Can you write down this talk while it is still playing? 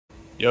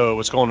Yo,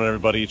 what's going on,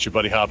 everybody? It's your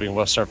buddy Hobby in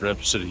West Hartford,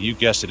 episode of You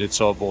Guessed It, It's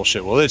All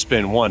Bullshit. Well, it's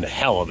been one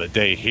hell of a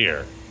day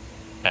here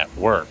at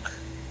work.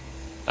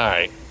 All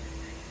right,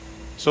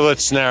 so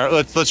let's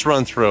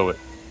run through it.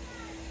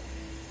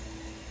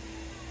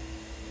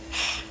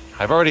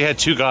 I've already had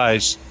two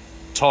guys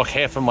talk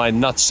half of my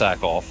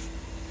nutsack off.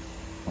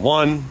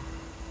 One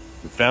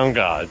who found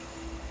God,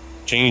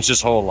 changed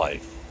his whole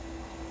life,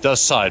 does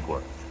side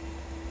work.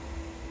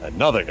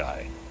 Another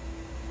guy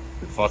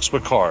who fucks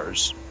with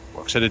cars,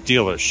 works at a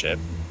dealership,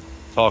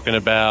 talking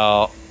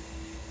about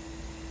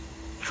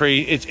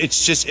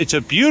it's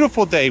a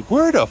beautiful day.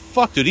 Where the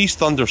fuck do these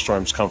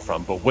thunderstorms come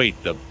from? But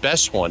wait, the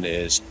best one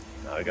is,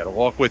 now I gotta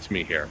walk with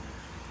me here,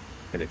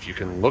 and if you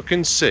can look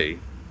and see,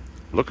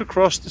 look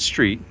across the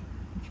street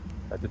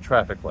at the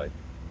traffic light.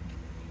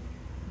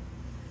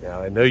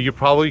 Now I know you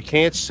probably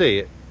can't see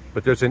it,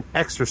 but there's an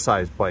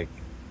exercise bike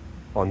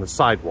on the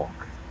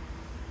sidewalk.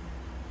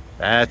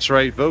 That's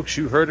right, folks,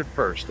 you heard it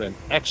first, an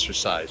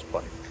exercise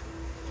bike.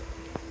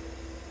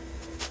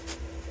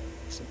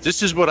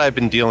 This is what I've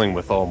been dealing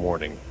with all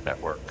morning at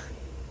work.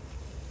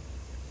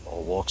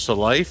 All walks of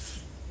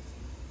life,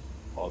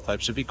 all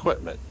types of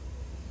equipment.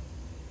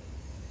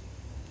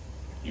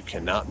 You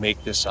cannot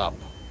make this up.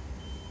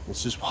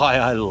 This is why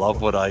I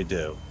love what I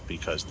do,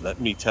 because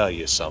let me tell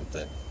you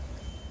something.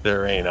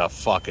 There ain't a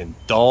fucking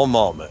dull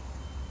moment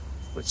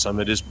with some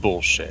of this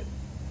bullshit.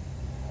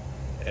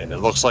 And it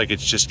looks like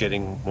it's just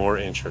getting more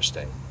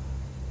interesting.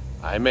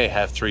 I may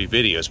have 3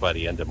 videos by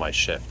the end of my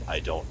shift, I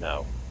don't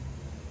know.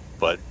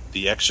 But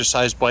the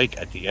exercise bike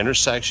at the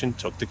intersection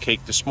took the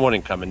cake this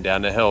morning, coming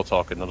down the hill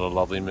talking to the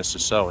lovely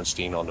Mrs.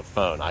 Sowenstein on the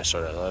phone. I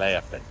started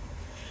laughing.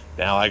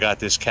 Now I got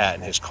this cat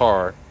in his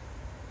car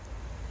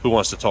who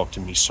wants to talk to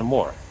me some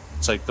more.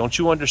 It's like, don't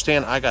you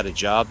understand I got a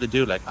job to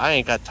do? Like, I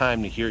ain't got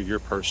time to hear your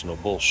personal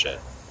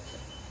bullshit.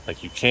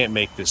 Like, you can't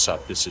make this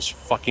up. This is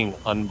fucking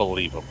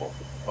unbelievable.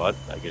 But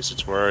I guess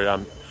it's where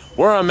I'm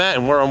at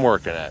and where I'm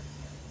working at.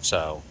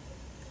 So,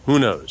 who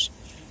knows?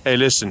 Hey,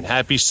 listen,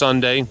 happy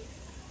Sunday.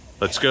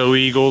 Let's go,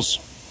 Eagles.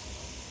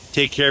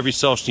 Take care of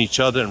yourselves and each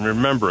other. And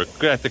remember,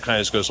 good act of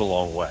kindness goes a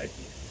long way.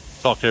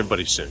 Talk to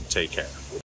everybody soon. Take care.